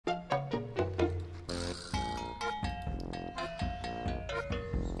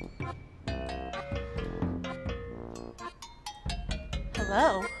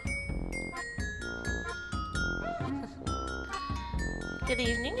Hello. Good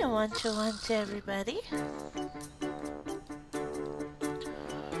evening and want to everybody.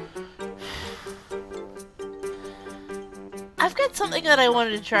 I've got something that I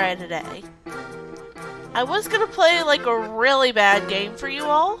wanted to try today. I was gonna play like a really bad game for you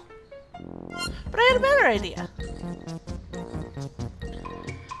all, but I had a better idea.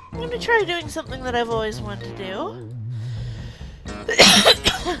 I'm gonna try doing something that I've always wanted to do.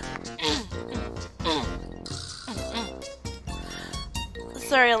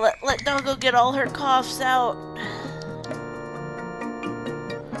 Sorry, let Doggo get all her coughs out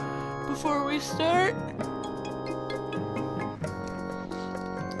before we start.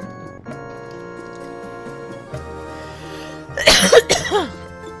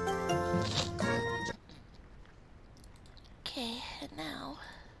 Okay, and now,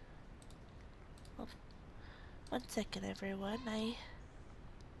 well, one second, everyone. I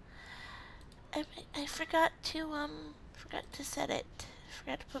forgot to set it.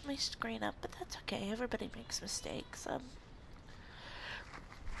 Forgot to put my screen up, but that's okay. Everybody makes mistakes.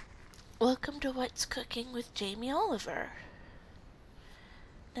 Welcome to What's Cooking with Jamie Oliver.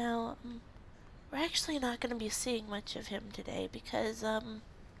 Now, we're actually not going to be seeing much of him today because, the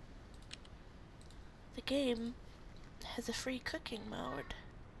game has a free cooking mode.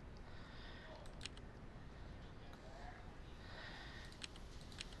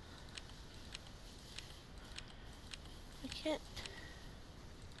 We can't...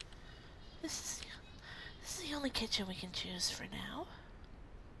 This is the only kitchen we can choose for now.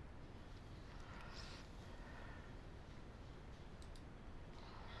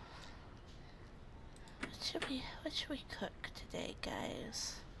 What should we cook today,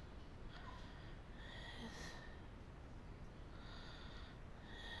 guys?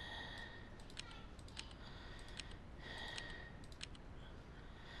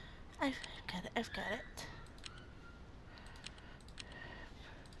 I've got it. I've got it.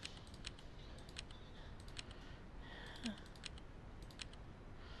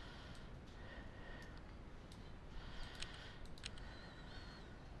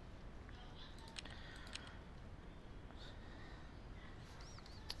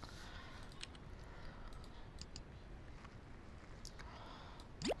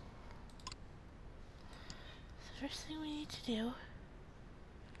 The first thing we need to do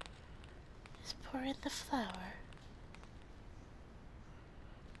is pour in the flour.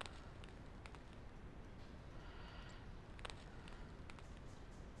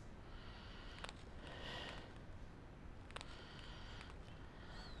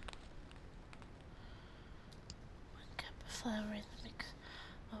 Flour in the mix.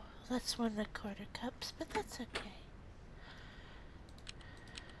 Oh, that's 1¼ cups, but that's okay.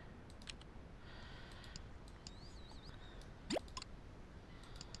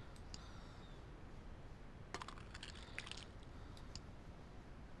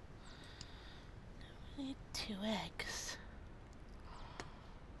 We need 2 eggs.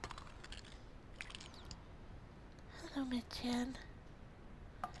 Hello, Mitchan.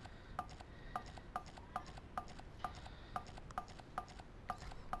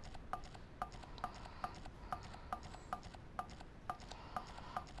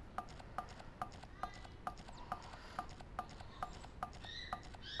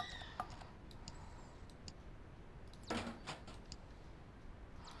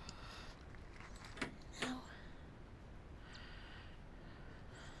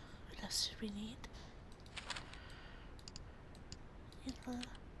 What else should we need? We'll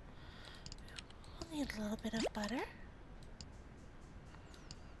need a little bit of butter.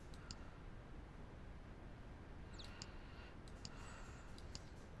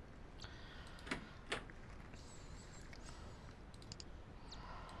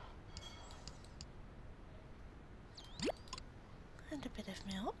 And a bit of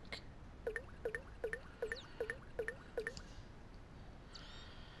milk.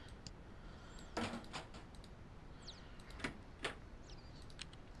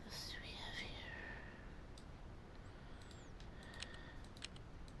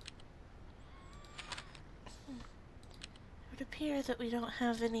 It would appear that we don't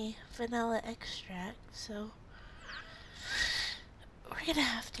have any vanilla extract, so we're gonna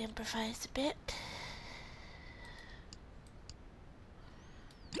have to improvise a bit.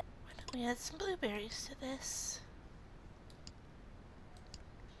 Why don't we add some blueberries to this?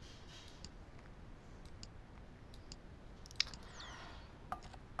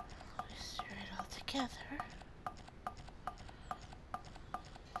 We stir it all together.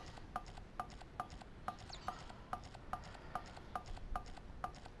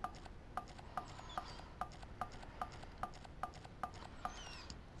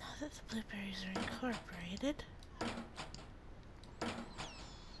 blueberries are incorporated.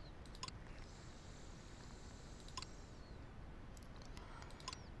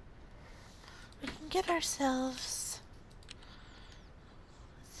 We can get ourselves...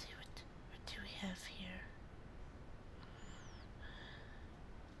 Let's see, what do we have here?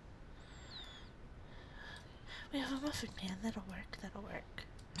 We have a muffin pan. That'll work. That'll work.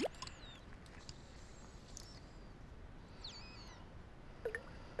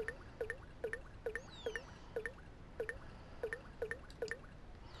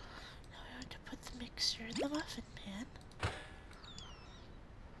 Now we want to put the mixture in the muffin pan.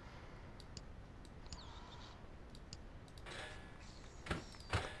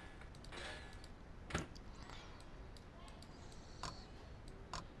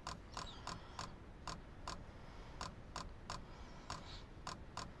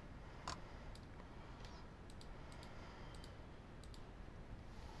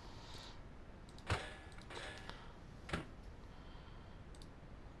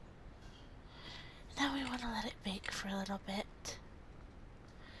 Now we want to let it bake for a little bit.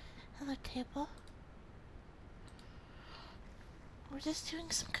 Hello, table. We're just doing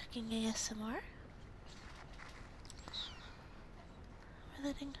some cooking ASMR. We're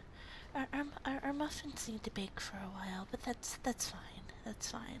letting our muffins need to bake for a while, but that's fine. That's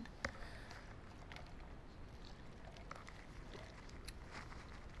fine.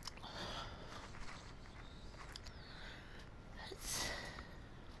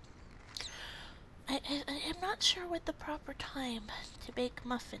 I'm not sure what the proper time to bake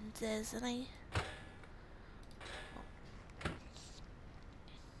muffins is, and I'm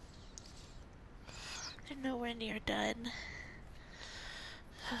nowhere near done.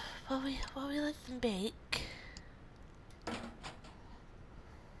 While we let them bake, why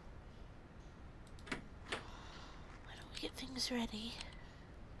don't we get things ready?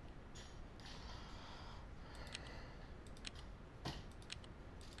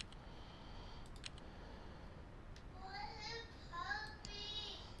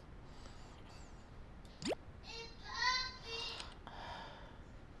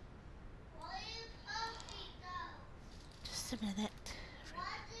 Just a minute.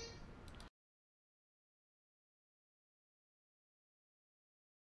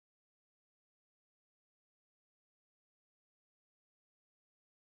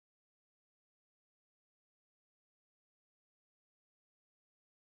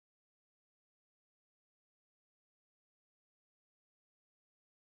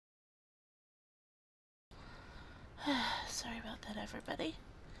 Sorry about that, everybody.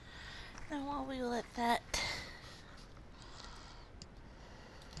 Now while we let that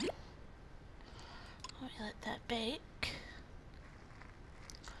bake,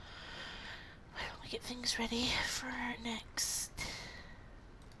 why don't we get things ready for our next?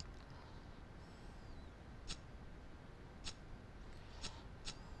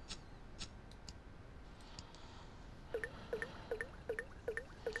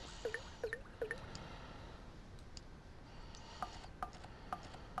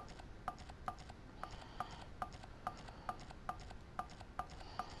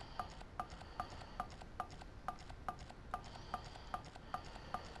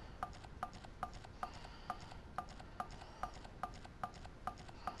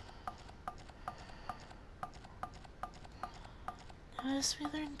 As we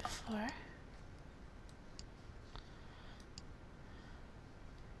learned before,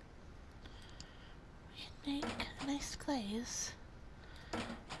 we can make a nice glaze out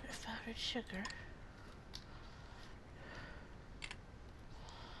of powdered sugar.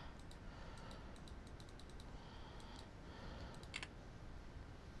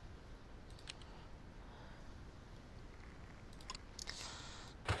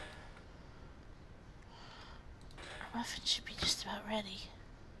 Our muffin should be just about ready.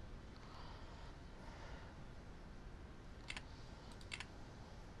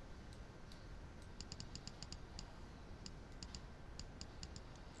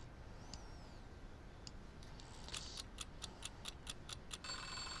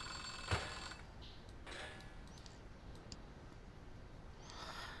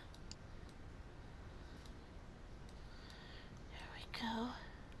 There we go.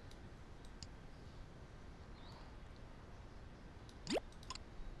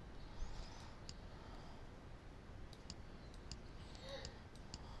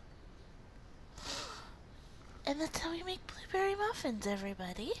 And that's how we make blueberry muffins,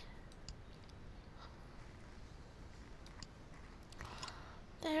 everybody.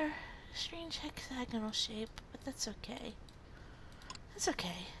 They're a strange hexagonal shape, but that's okay. That's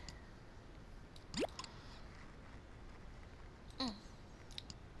okay.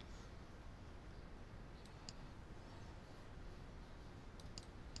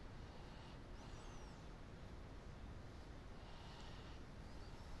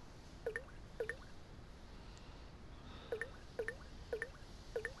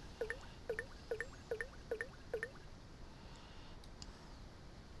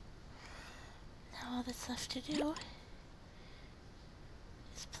 all that's left to do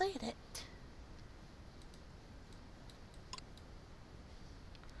is plate it.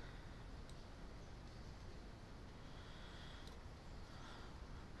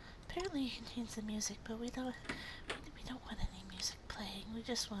 Apparently it contains the music, but we don't want any music playing. We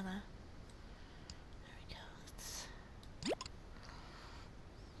just wanna. There we go. Let's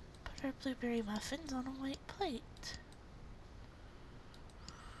put our blueberry muffins on a white plate.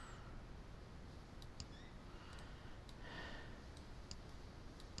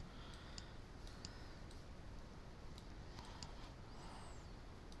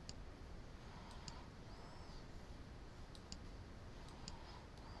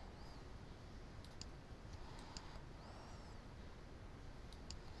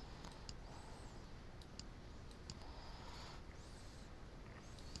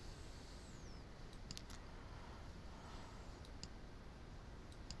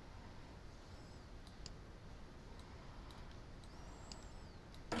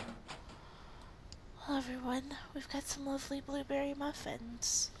 Well, everyone, we've got some lovely blueberry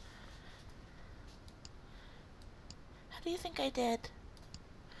muffins. How do you think I did?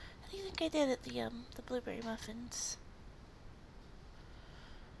 How do you think I did at the blueberry muffins?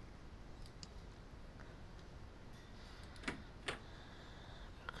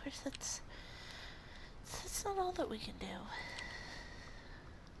 Of course, that's not all that we can do.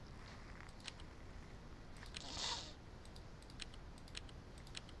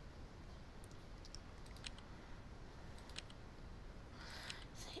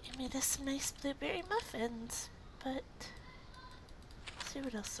 I made us some nice blueberry muffins, but let's see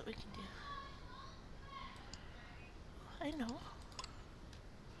what else that we can do. I know.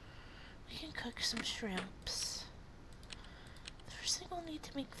 We can cook some shrimps. The first thing we'll need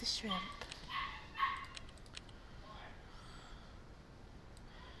to make the shrimp.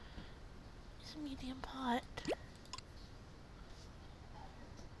 Is a medium pot.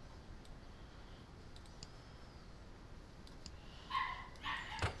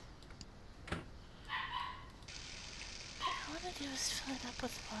 What I want to do is fill it up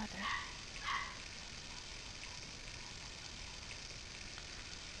with water.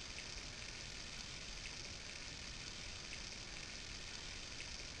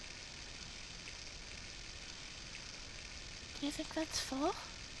 Do you think that's full?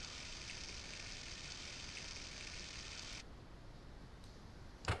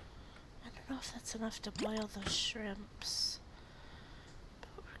 I don't know if that's enough to boil those shrimps. But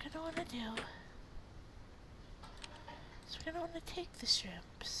what we're gonna want to do is we're gonna want to take the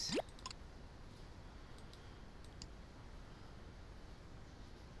shrimps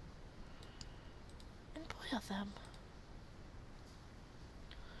and boil them.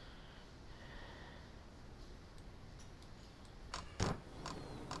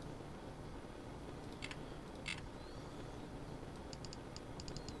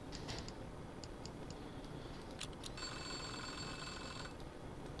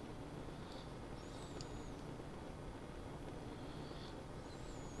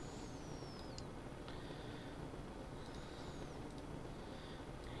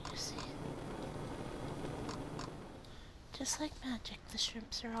 Just like magic, the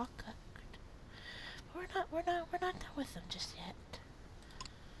shrimps are all cooked. But we're not done with them just yet.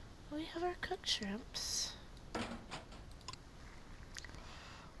 We have our cooked shrimps. What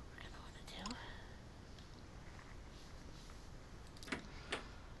we're gonna want to do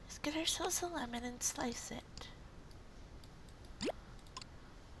is get ourselves a lemon and slice it.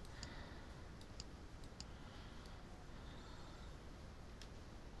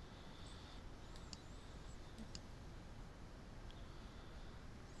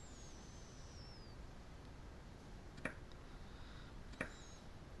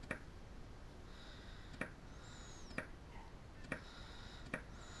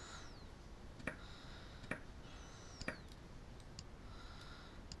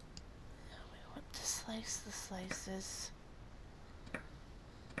 Slice the slices.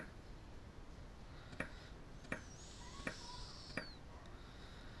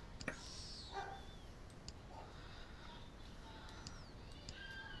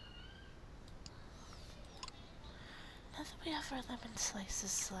 Now that we have our lemon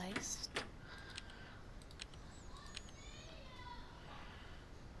slices sliced,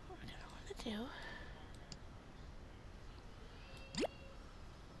 what we're gonna want to do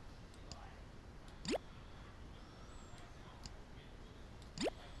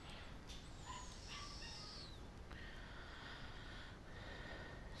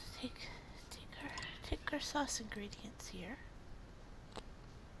take our sauce ingredients here.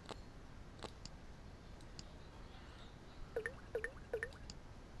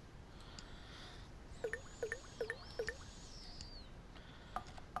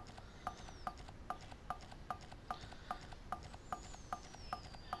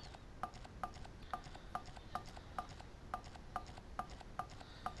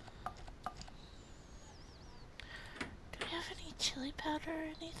 chili powder or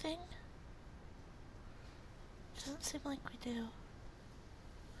anything? Doesn't seem like we do.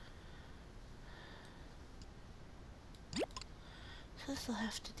 So this will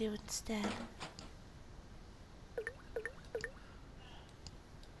have to do instead.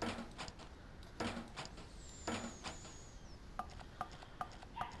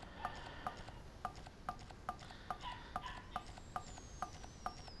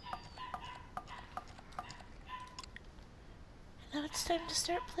 Now it's time to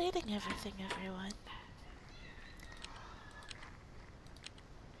start plating everything, everyone.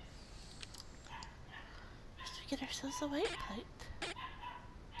 First we get ourselves a white plate.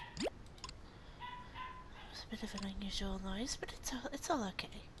 It was a bit of an unusual noise, but it's all okay.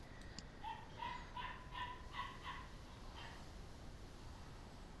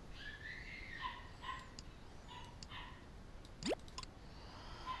 Now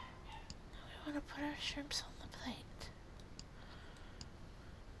we want to put our shrimps on the plate.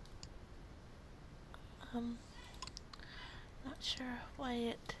 Not sure why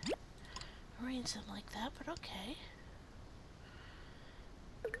it arranged them like that, but okay.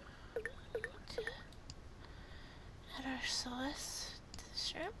 Add our sauce to the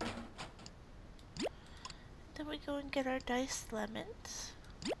shrimp. Then we go and get our diced lemons.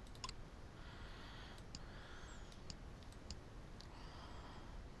 We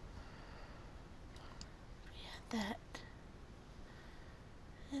add that.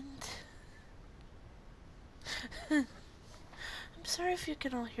 And I'm sorry if you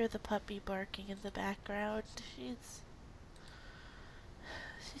can all hear the puppy barking in the background. She's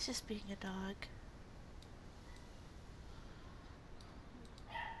just being a dog.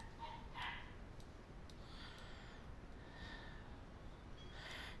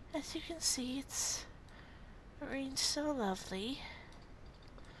 As you can see, it's arranged so lovely.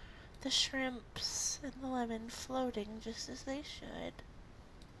 The shrimps and the lemon floating just as they should.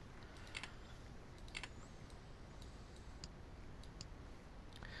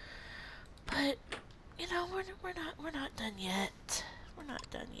 But you know, we're not done yet. We're not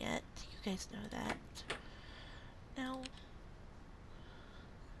done yet. You guys know that. Now,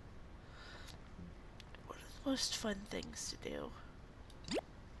 what are the most fun things to do?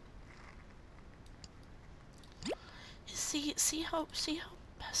 See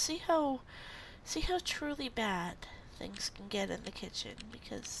how truly bad things can get in the kitchen,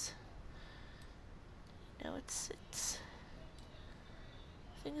 because you know it's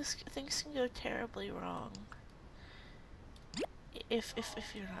things can go terribly wrong if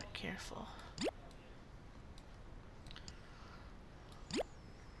you're not careful.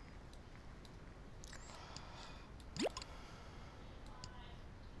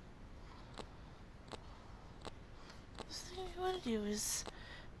 So what you want to do is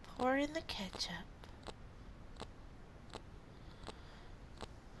pour in the ketchup.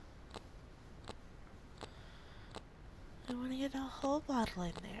 I want to get a whole bottle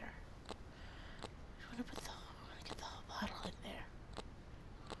in there. I want to get the whole bottle in there.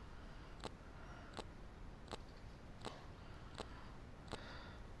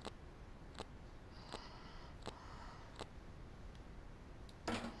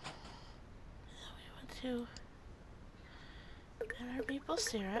 Now we want to add our maple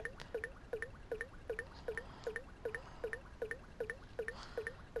syrup.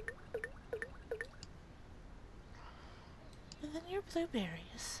 And then your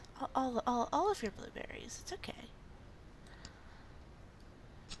blueberries. All of your blueberries. It's okay.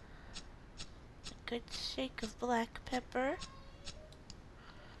 A good shake of black pepper.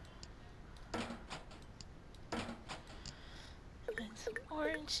 And some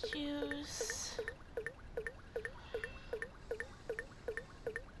orange juice.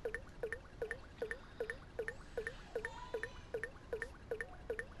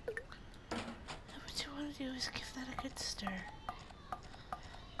 And what you want to do is give that a good stir.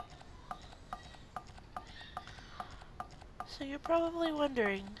 So you're probably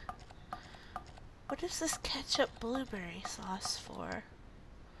wondering, what is this ketchup blueberry sauce for?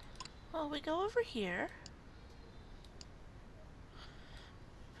 Well, we go over here,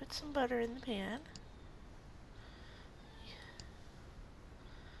 put some butter in the pan.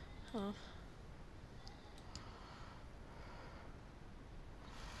 Oh.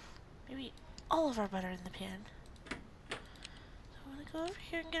 Maybe all of our butter in the pan. So I want to go over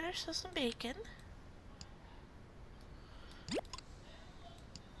here and get ourselves some bacon.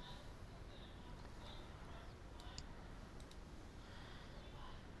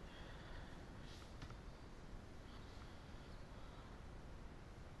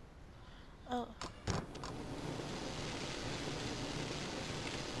 Oh.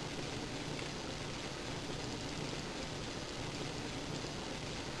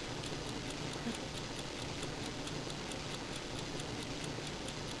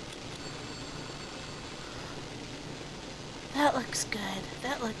 looks good.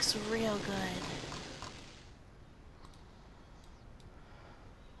 That looks real good.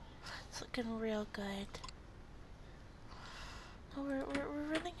 It's looking real good. Oh, we're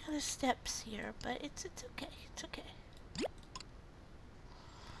running out of steps here, but it's okay. It's okay.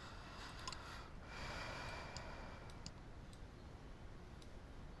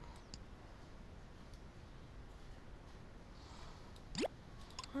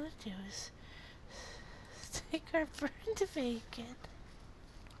 What I'll do is take our burned bacon,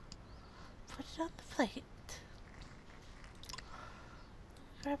 put it on the plate,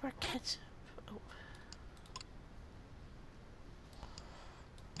 grab our ketchup. Oh.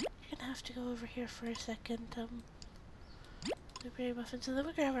 You're gonna have to go over here for a second, blueberry muffins, and then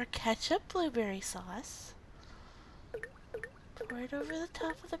we grab our ketchup blueberry sauce, pour it over the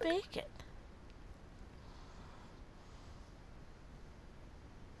top of the bacon.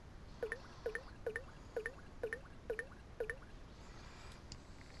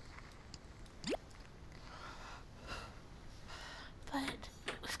 But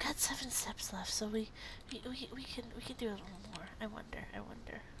we've got 7 steps left, so we can do a little more. I wonder.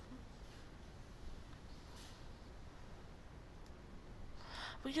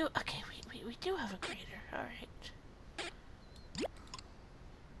 We do okay. We do have a grater. All right. We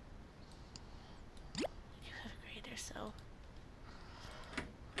do have a grater, so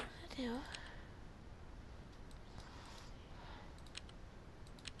what I do?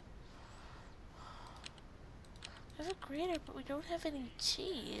 We have a grater, but we don't have any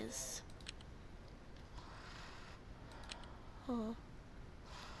cheese. Oh.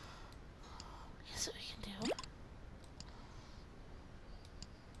 Guess what we can do?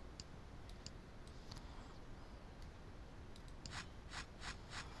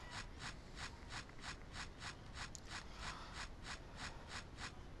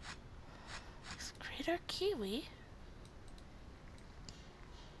 Let's grate our kiwi.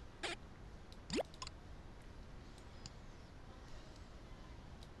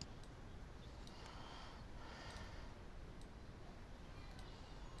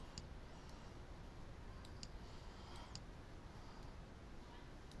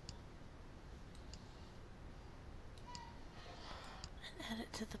 Add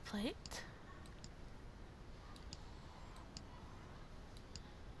it to the plate.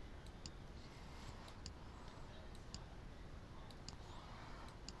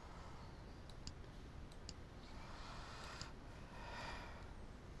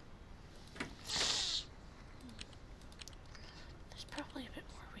 There's probably a bit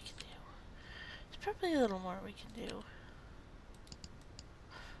more we can do. There's probably a little more we can do.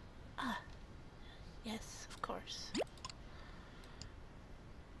 Ah, yes, of course.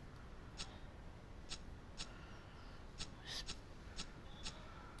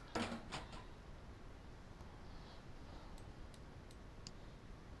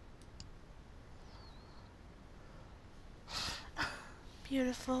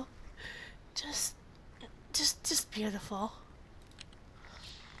 Beautiful. Just beautiful.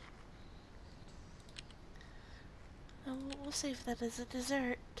 And we'll save that as a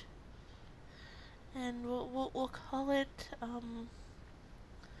dessert. And we'll call it,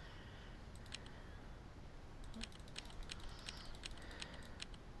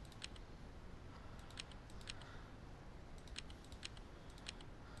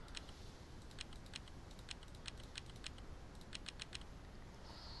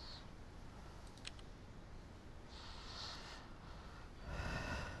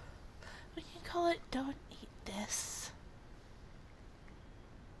 we can call it Don't Eat This.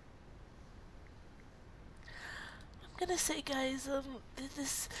 I'm gonna say, guys,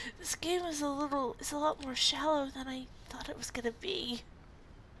 this game is a lot more shallow than I thought it was gonna be.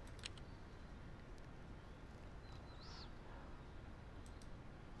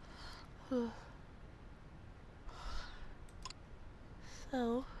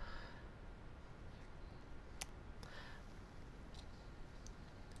 So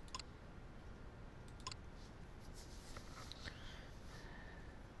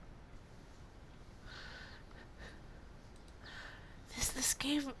this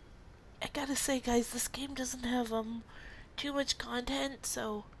game, I gotta say, guys, this game doesn't have too much content,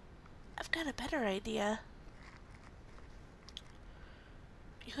 so I've got a better idea.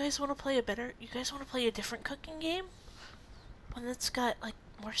 You guys want to play a different cooking game? One that's got like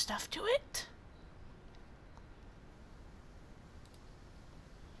more stuff to it?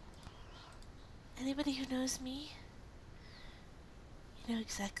 Anybody who knows me, you know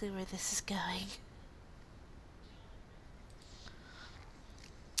exactly where this is going.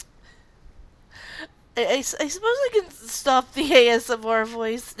 I suppose I can stop the ASMR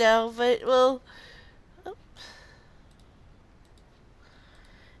voice now, but, well... Oh.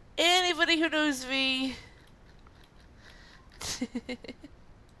 anybody who knows me.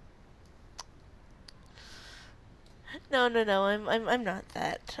 No, I'm not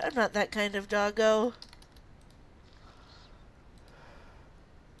that. I'm not that kind of doggo.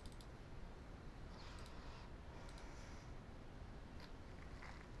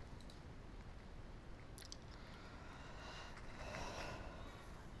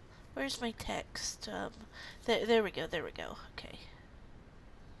 Where's my text? There we go, okay.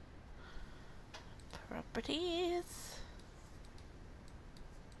 Properties.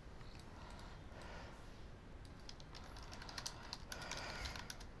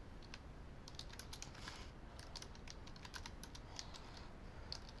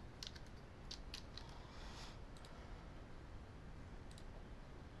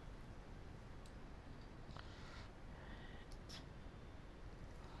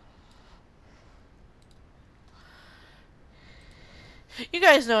 You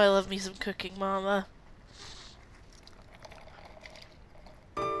guys know I love me some cooking, Mama.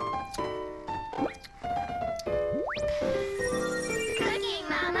 Cooking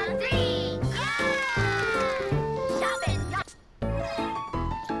Mama 3! Yeah! Chop it!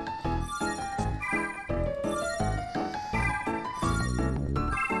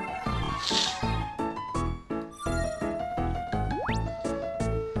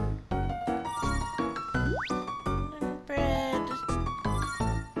 Bread.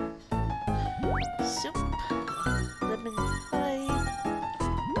 Soup. Lemon pie.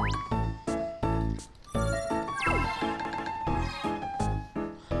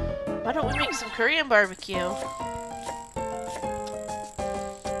 Why don't we make some Korean barbecue?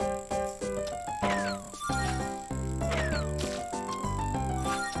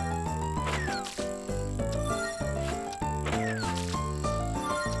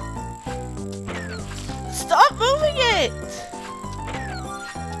 Stop moving it!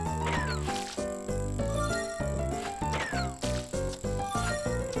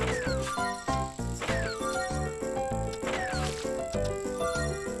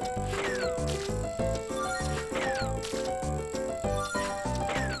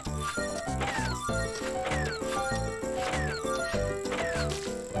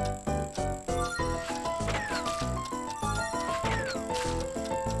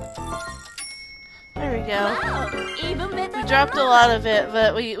 There we go. Wow! Even better We than dropped a Mama. lot of it,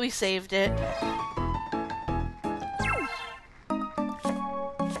 but we saved it.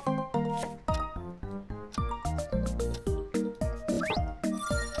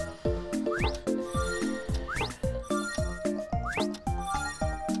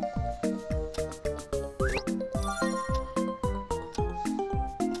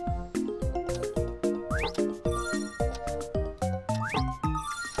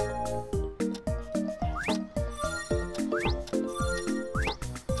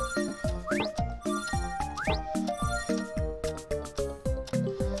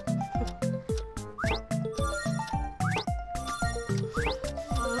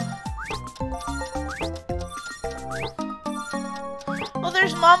 Well,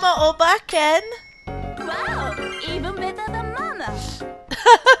 there's Mama Obaken. Wow! Even better than Mama.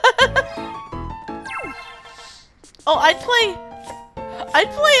 Oh, I'd play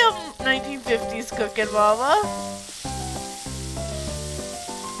 1950s Cookin' Mama.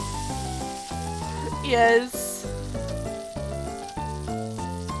 Yes.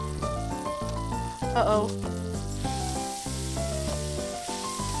 Uh-oh.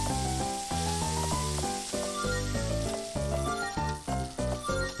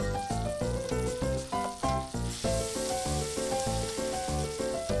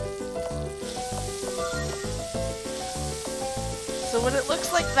 So when it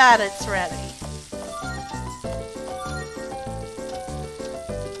looks like that, it's ready.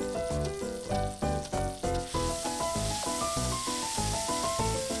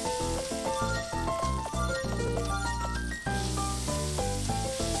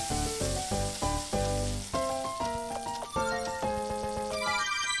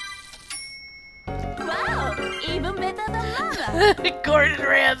 Wow! Even better than Mama. Gordon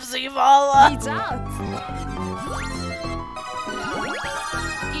Ramsay, Mala. It's out.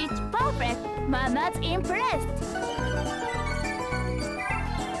 It's perfect. Mama's impressed.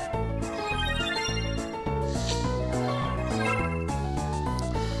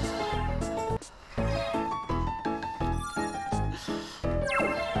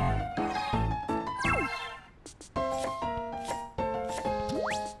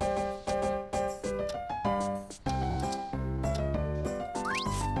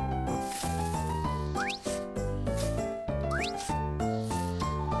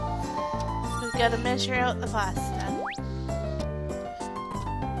 We've got to measure out the pasta.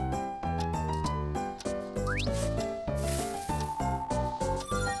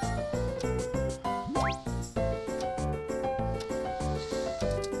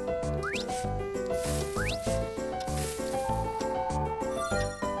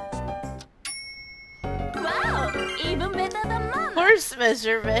 horse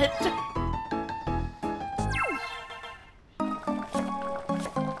measurement.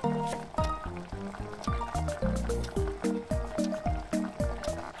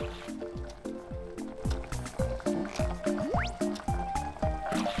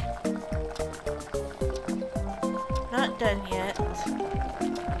 Not done yet.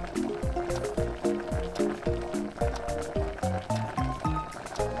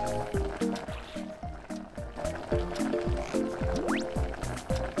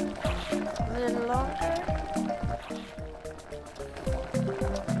 A little longer.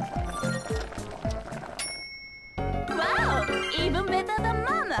 Wow, even better than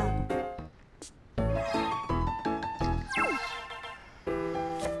Mama.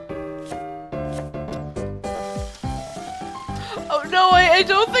 Oh no, I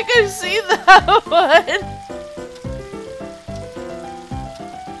don't think I've seen that one.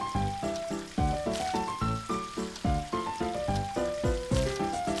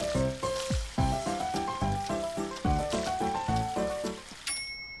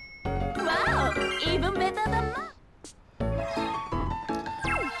 Wow, even better than Mama.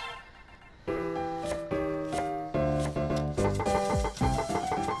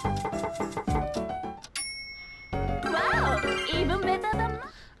 Wow, even better than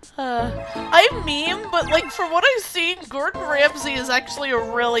Mama. I meme, but like from what I've seen, Gordon Ramsay is actually a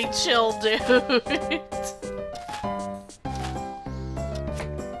really chill dude.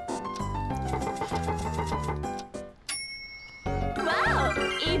 Wow,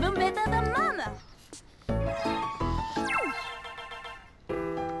 even better than Mama.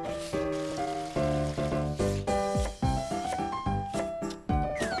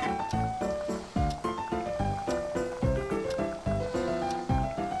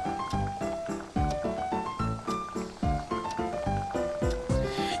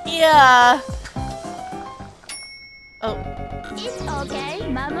 Yeah. Oh, It's okay,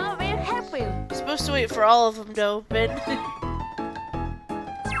 Mama will help you. supposed to wait for all of them to open.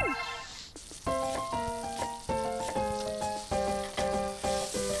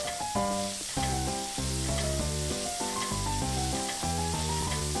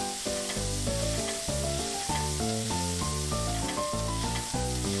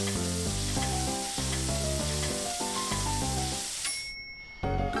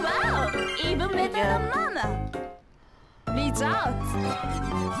 Wow, even better than Mama. Results.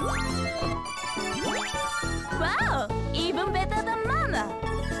 Wow, even better than Mama.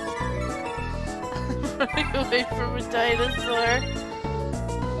 Running away from a dinosaur.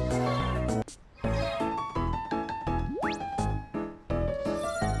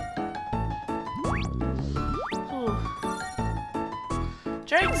 Ooh.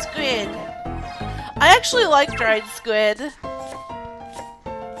 Dried squid. I actually like dried squid.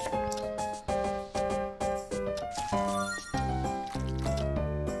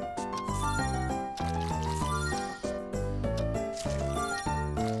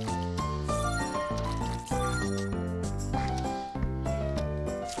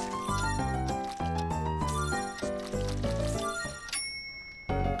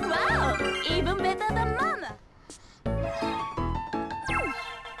 Wow, even better than Mama.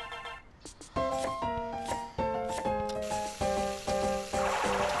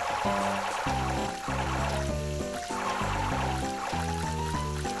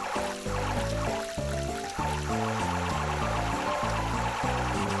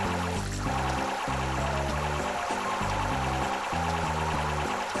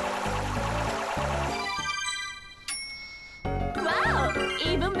 Wow,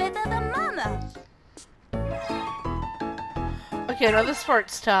 even better than Mama. Okay, now this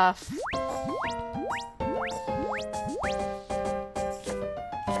part's tough.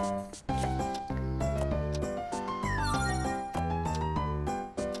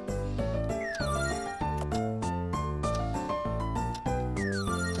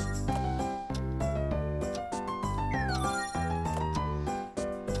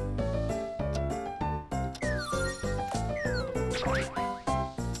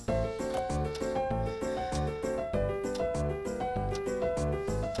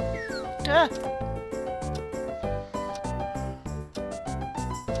 Ah.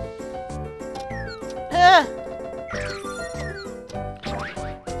 Ah.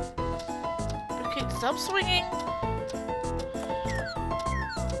 Okay, stop swinging.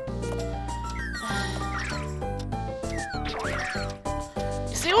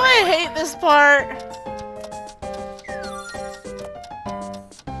 You see why I hate this part?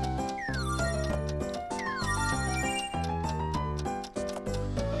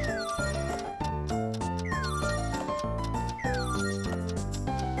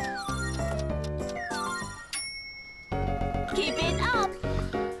 Keep it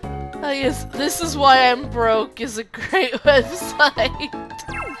I guess this is why I'm broke is a great website.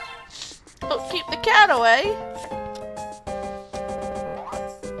 Oh, keep the cat away.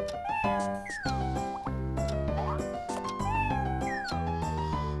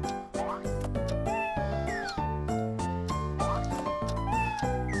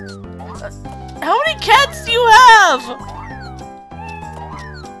 How many cats do you have?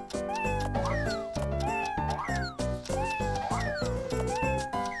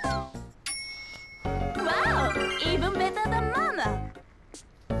 Wow, even better than Mama.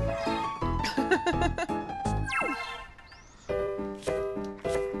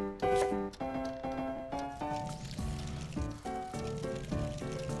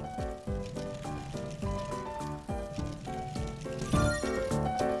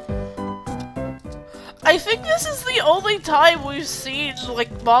 I think this is the only time we've seen,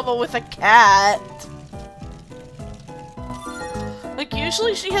 like, Mama with a cat. Like,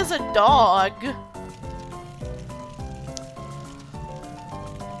 usually she has a dog.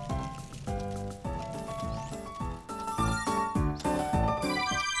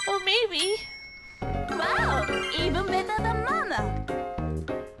 Oh, maybe. Wow, even better than Mama.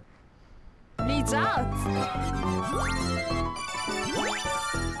 Results.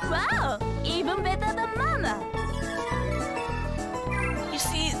 Wow, even better than Mama. You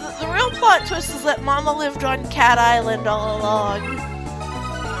see, the real plot twist is that Mama lived on Cat Island all along.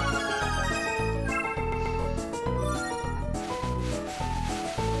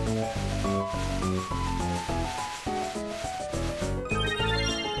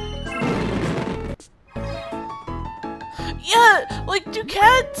 Yeah, like, do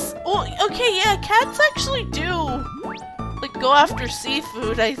cats... Well, okay, yeah, cats actually do, like, go after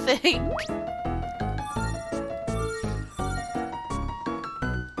seafood, I think.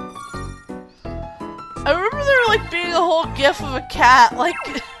 I remember there like being a whole gif of a cat, like,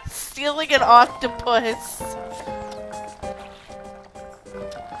 stealing an octopus.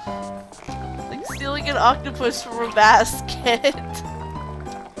 Like, stealing an octopus from a basket.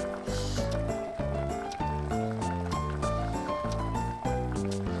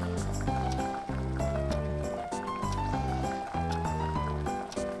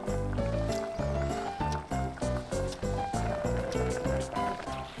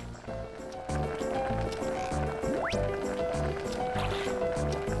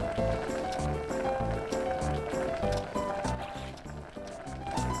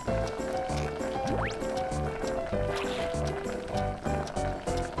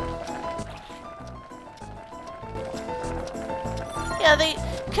 Yeah,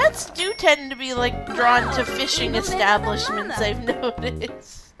 cats do tend to be, like, drawn to fishing establishments, I've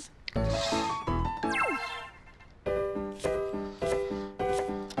noticed.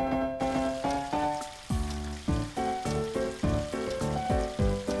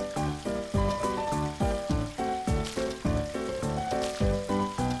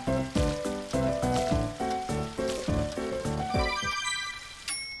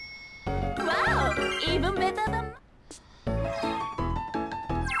 Wow, even better than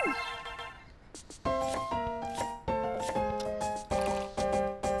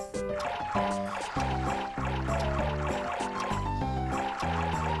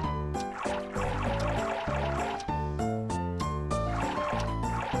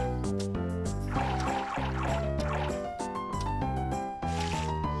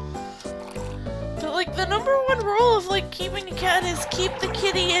But, like, the #1 rule of, like, keeping a cat is keep the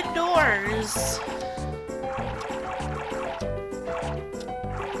kitty indoors.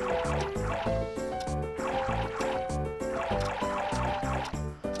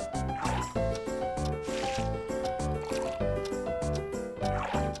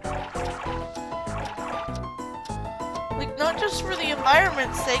 Like, not just for the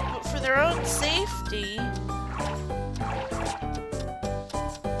environment's sake, but for their own safety.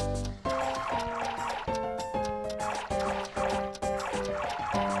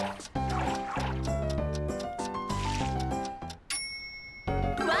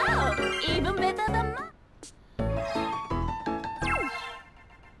 wow, even better than Mama.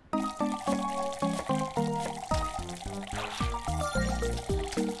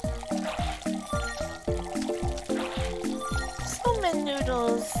 Salmon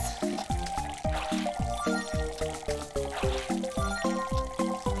noodles.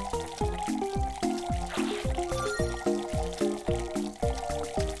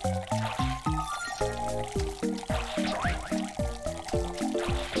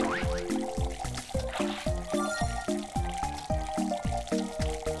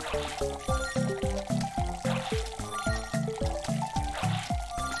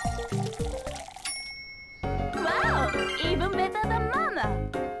 Wow, even better than Mama.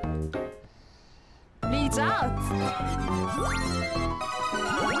 out!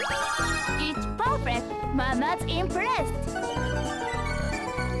 It's perfect! Mama's impressed!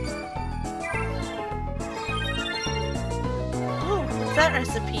 Oh, what's that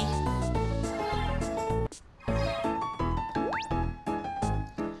recipe?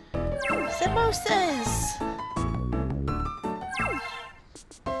 Samosas!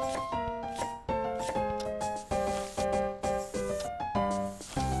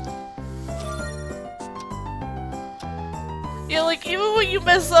 Yeah, like, even when you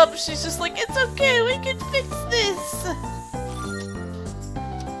mess up, she's just like, it's okay, we can fix this!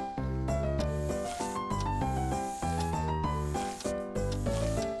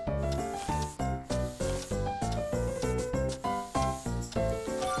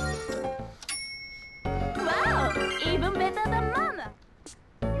 Wow! Even better than Mama!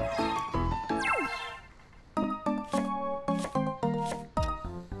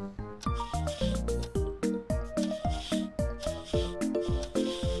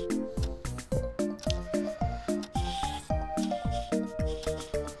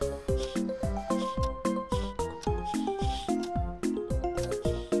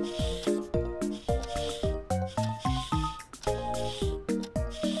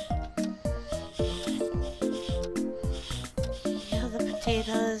 Yeah, the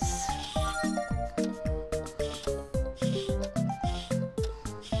potatoes.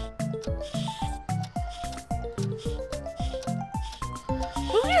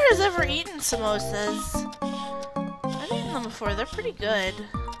 Who here has ever eaten samosas? I've eaten them before, they're pretty good.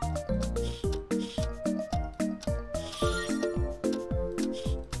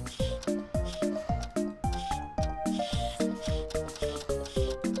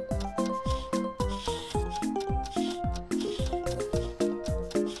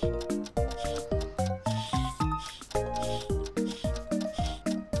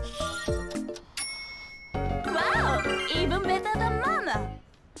 Wow! Even better than Mama!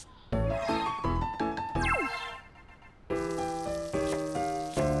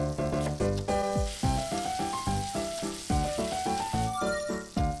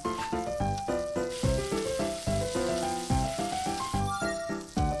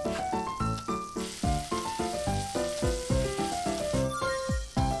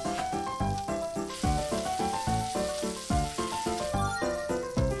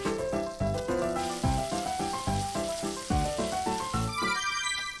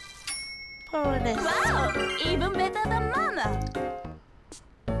 Bonus. Wow! Even better than Mama!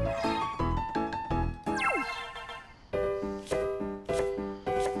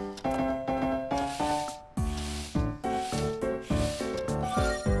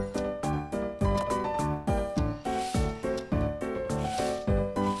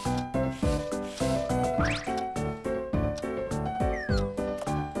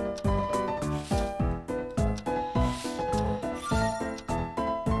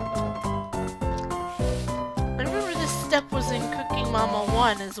 I remember this step was in Cooking Mama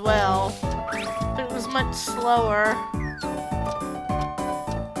 1 as well, but it was much slower.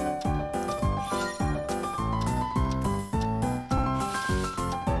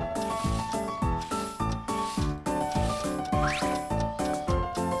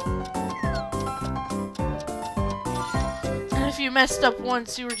 And if you messed up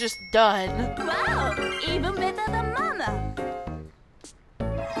once, you were just done. Wow! Even better than Mama!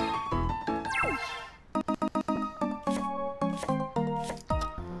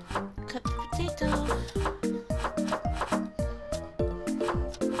 Cut the potato.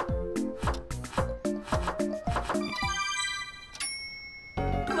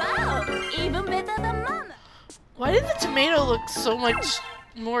 Wow! Even better than Mama! Why did the tomato look so much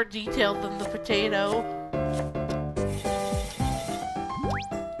more detailed than the potato?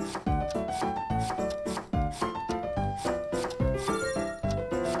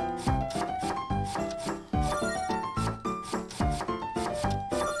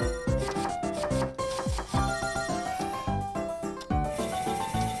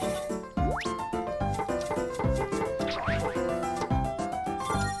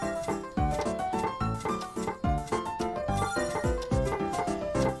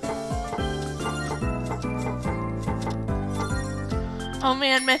 Oh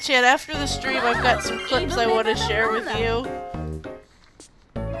man, Mitchette, after the stream I've got some clips I want to share with you.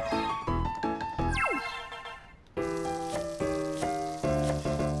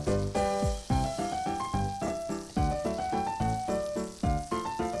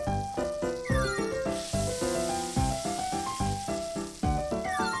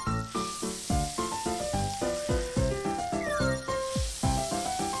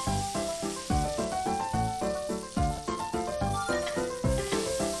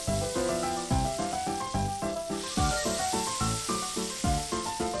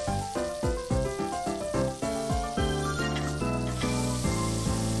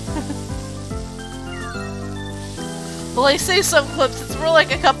 Well, I say some clips, it's more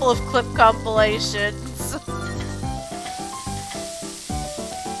like a couple of clip compilations.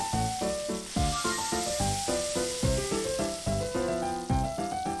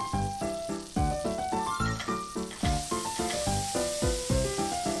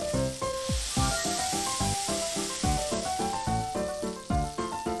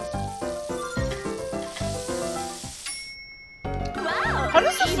 How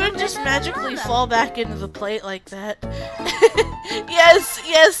does the food just magically fall back into the plate like that? Yes,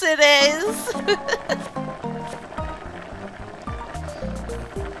 yes it is!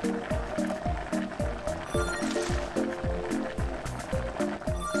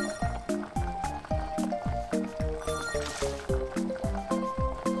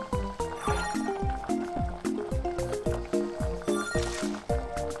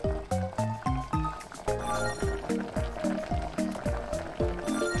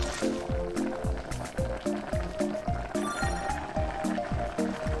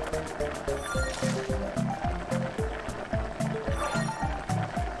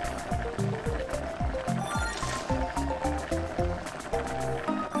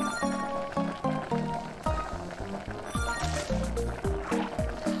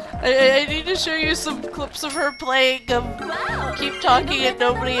 I need to show you some clips of her playing Keep Talking and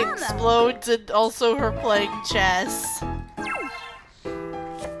Nobody Explodes, and also her playing chess.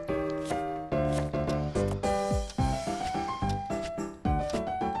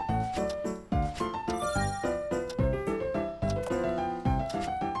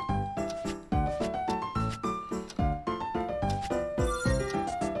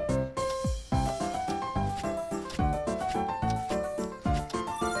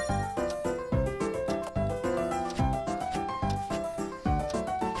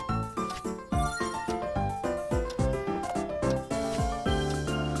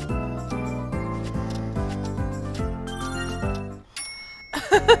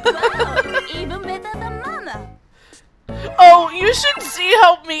 Wow, even better than Mama. Oh, you should see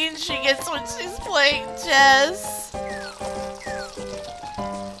how mean she gets when she's playing chess.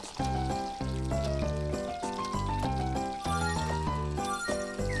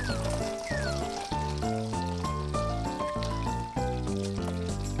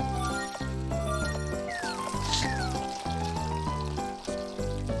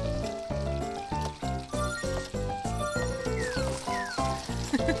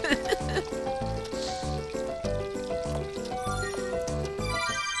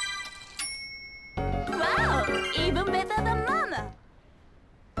 Wow, even better than Mama.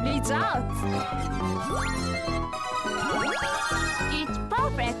 Results. It's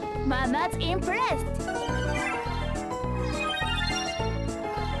perfect. Mama's impressed.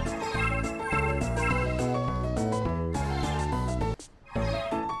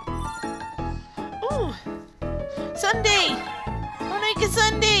 Ooh, Sunday! Wanna make a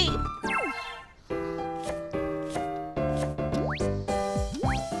Sunday!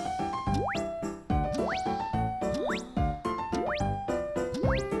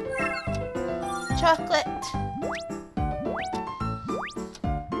 Chocolate.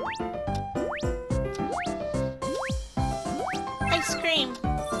 Ice cream.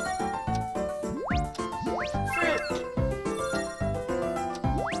 Fruit.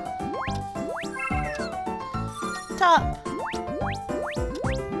 Top.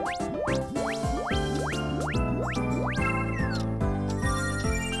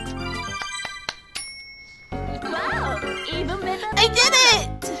 Wow, even better than I did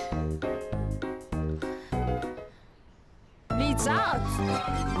it! Results.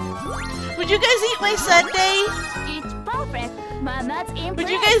 Would you guys eat my sundae? It's perfect. Mama's impressed. Would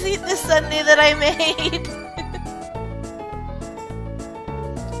you guys eat the sundae that I made?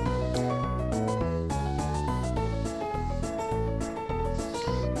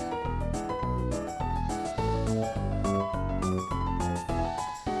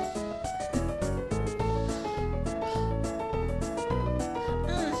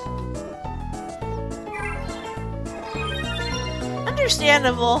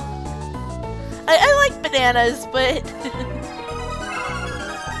 Understandable. I like bananas, but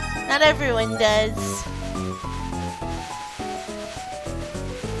not everyone does.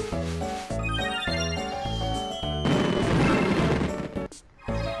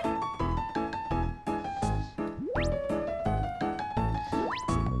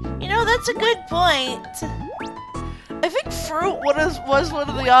 You know, that's a good point. I think fruit was one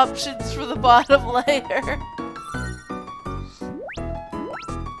of the options for the bottom layer.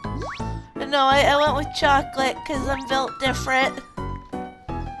 But no, I went with chocolate because I'm built different.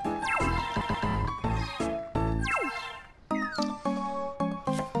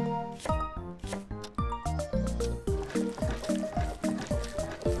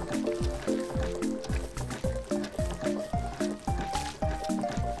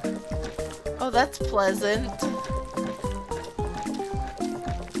 that's pleasant.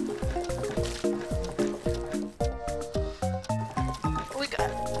 Like,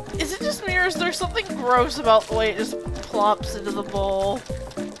 is it just me or is there something gross about the way it just plops into the bowl?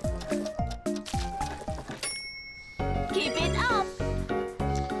 Keep it up.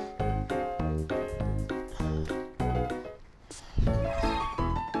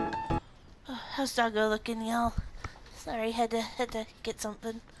 How's Doggo looking, y'all? Sorry, had to get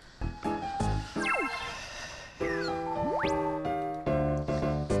something.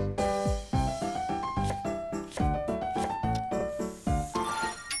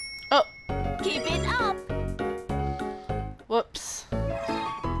 Oh, Keep it up. whoops.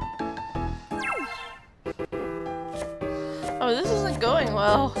 Oh, this isn't going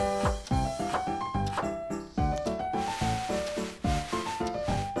well.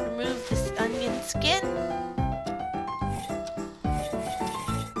 Remove this onion skin.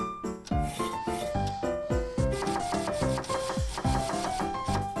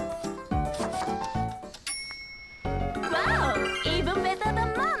 Wow, even better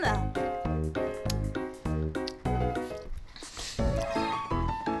than Mama.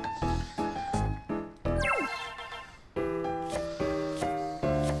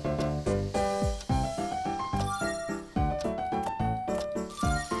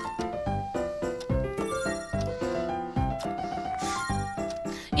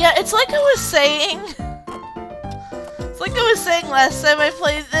 Yeah, it's like I was saying. It's like I was saying last time I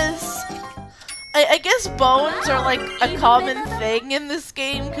played this. I guess bones are like a common thing in this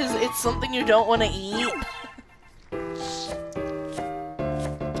game because it's something you don't want to eat.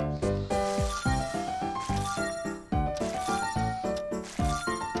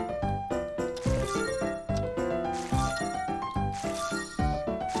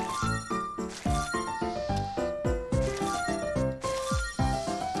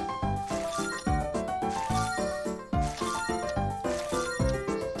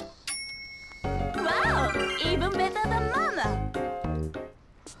 Wow, even better than Mama.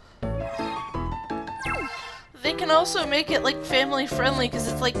 They can also make it like family friendly because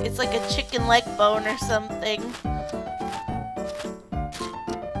it's like a chicken leg bone or something.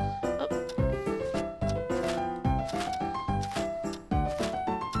 Oh.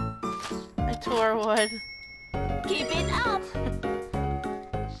 I tore one. Keep it up.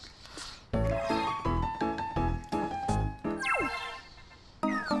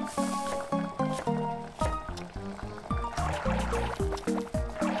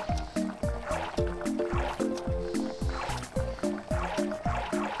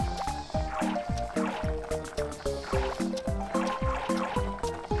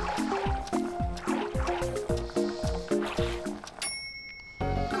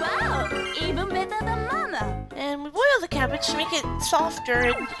 Wow, even better than Mama. And we boil the cabbage to make it softer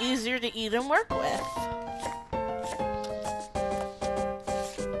and easier to eat and work with.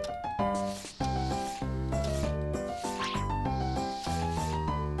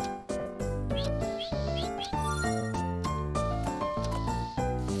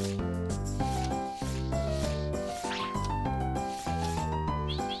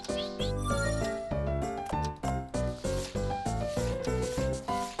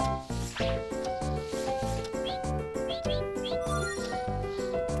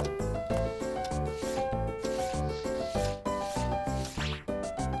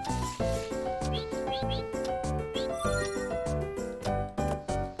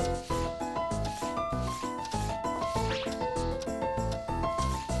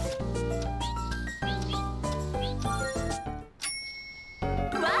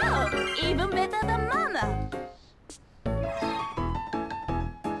 Wow, even better than Mama.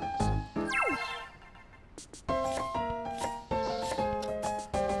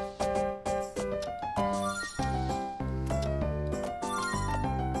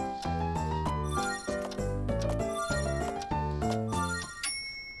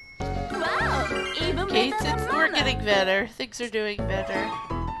 Wow, even Okay, better than Mama. we're getting better. Things are doing better.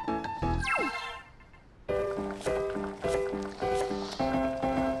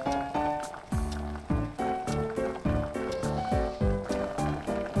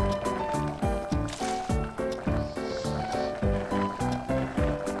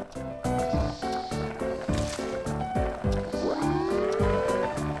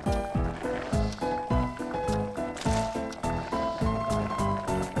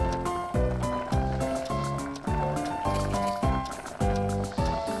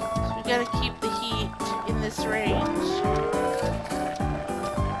 We gotta keep the heat in this range.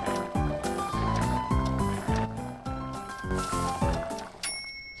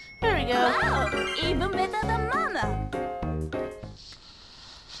 There we go. Wow, even better than Mama.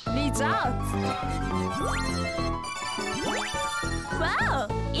 Results! Wow!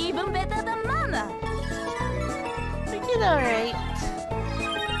 Even better than Mana! We did alright.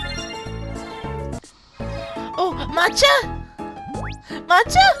 Oh, matcha?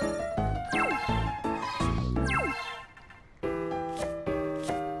 Matcha?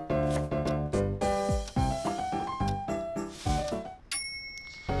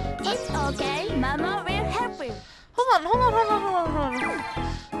 It's okay, Mama will help you. Hold on.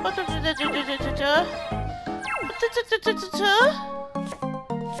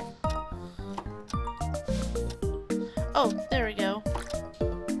 Oh, there we go.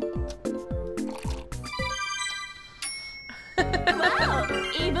 Wow!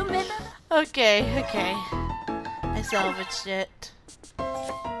 Even better. Okay. I salvaged it.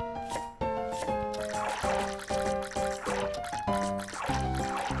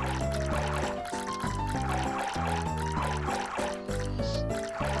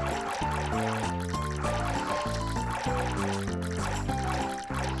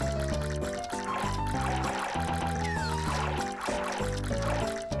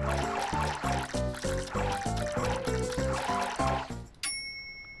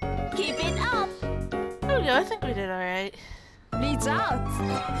 Keep it up. There we go, I think we did alright. Results.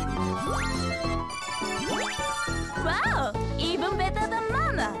 Wow! Even better than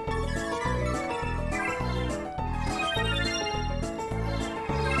Mana.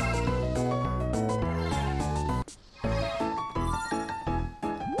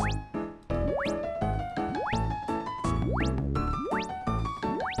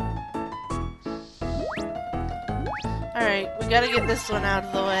 Alright, we gotta get this one out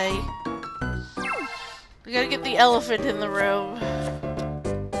of the way. We gotta get the elephant in the room.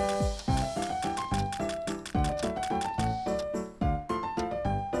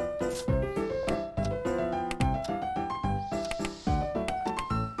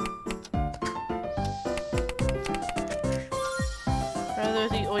 Rather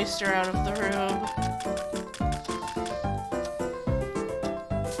the oyster out of the room.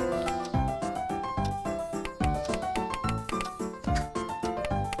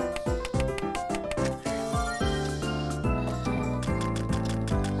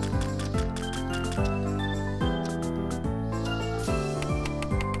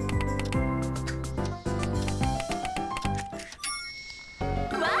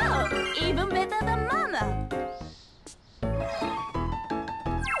 Wow! Even better than Mana.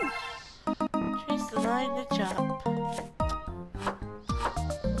 Trace the line to chop.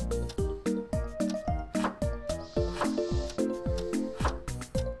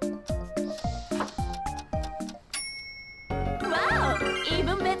 Wow!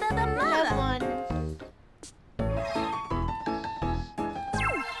 Even better than Have Mana. one.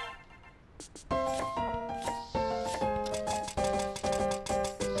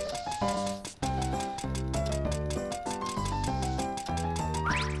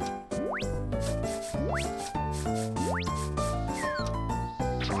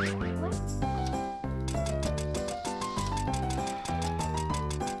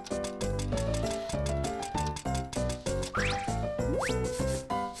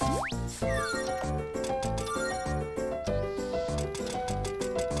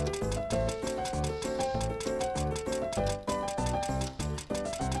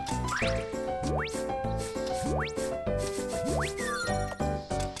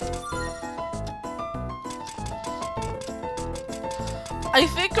 I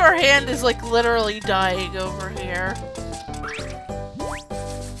think our hand is like literally dying over here.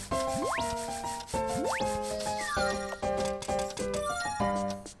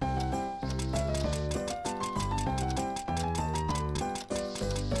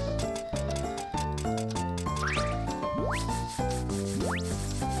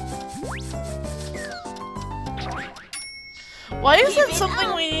 Why is that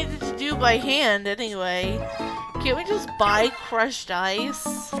something we needed to do by hand anyway? Can't we just buy crushed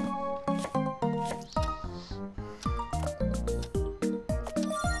ice?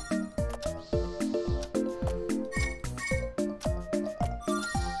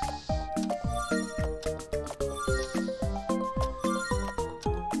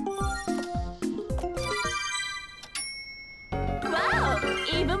 Wow!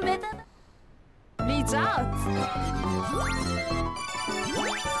 Even better. Results.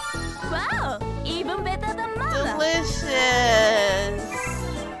 Wow! Even better than Mana. Delicious!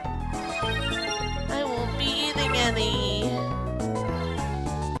 I won't be eating any.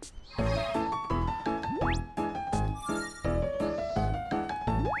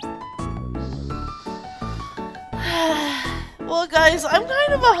 Well, guys, I'm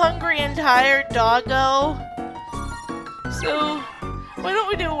kind of a hungry and tired doggo. So, Why don't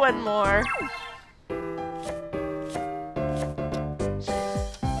we do one more?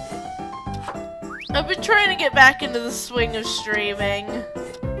 I've been trying to get back into the swing of streaming.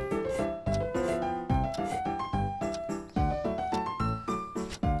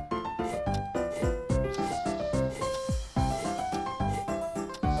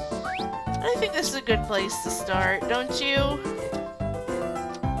 I think this is a good place to start, don't you?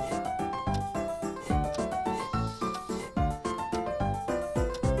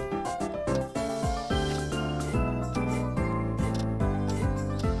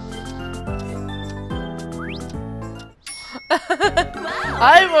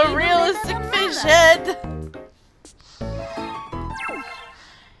 I'm a realistic fish head!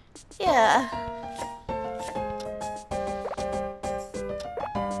 Yeah.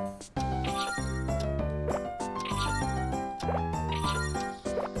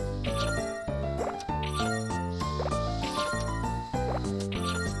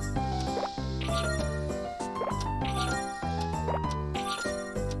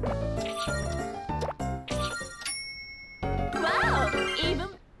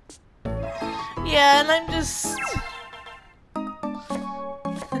 Yeah, and I'm just...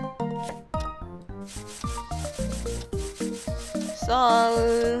 Salt...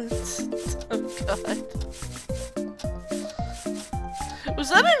 Oh god. Was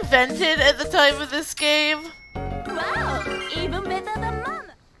that invented at the time of this game? Wow, even better than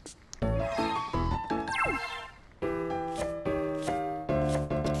Mama.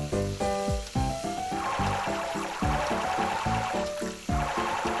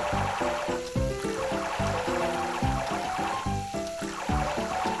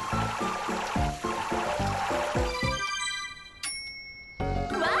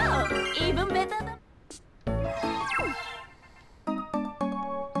 Wow, even better than.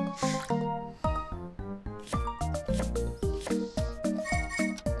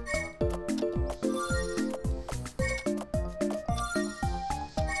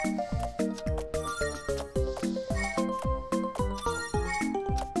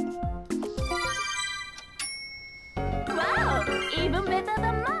 Wow, even better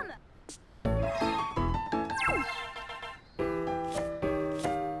than Mama.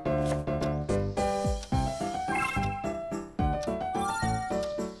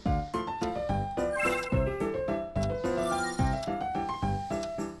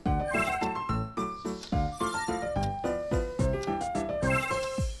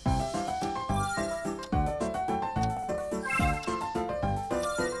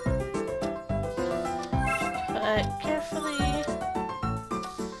 Cut carefully.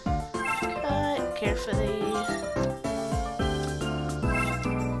 Cut carefully.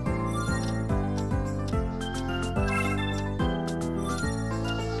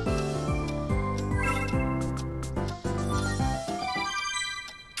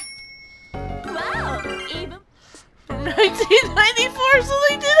 Wow, even. From 1994, so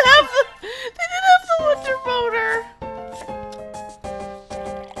they did have the Wonder Motor.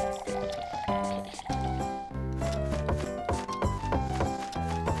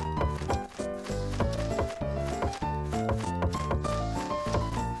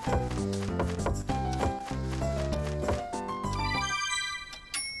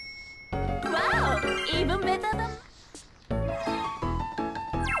 Wow, even better than.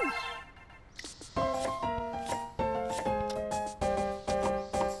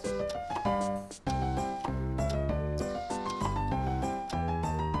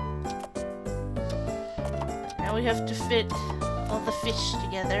 Now we have to fit all the fish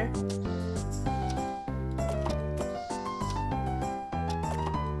together.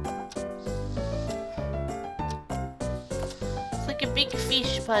 It's like a big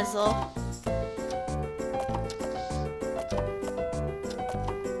fish puzzle.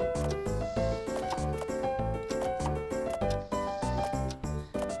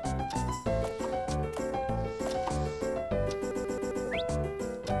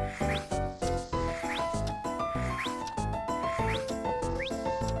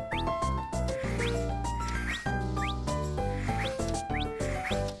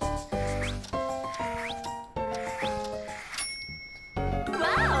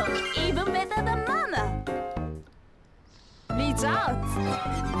 Wow, even better than Mama. Results.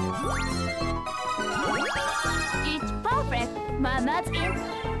 It's perfect. Mama's in.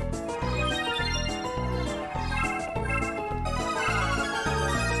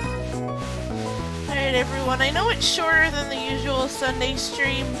 Alright everyone, I know it's shorter than the usual Sunday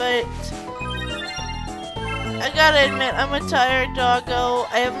stream, but I gotta admit, I'm a tired doggo.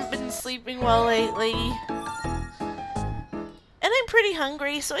 I haven't been sleeping well lately. And I'm pretty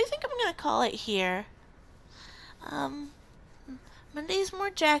hungry, so I think I'm gonna call it here. Monday's more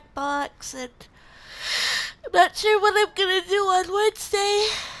Jackbox, and I'm not sure what I'm gonna do on Wednesday.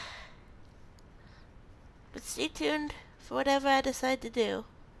 But stay tuned for whatever I decide to do.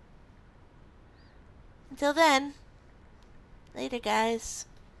 Until then, later guys.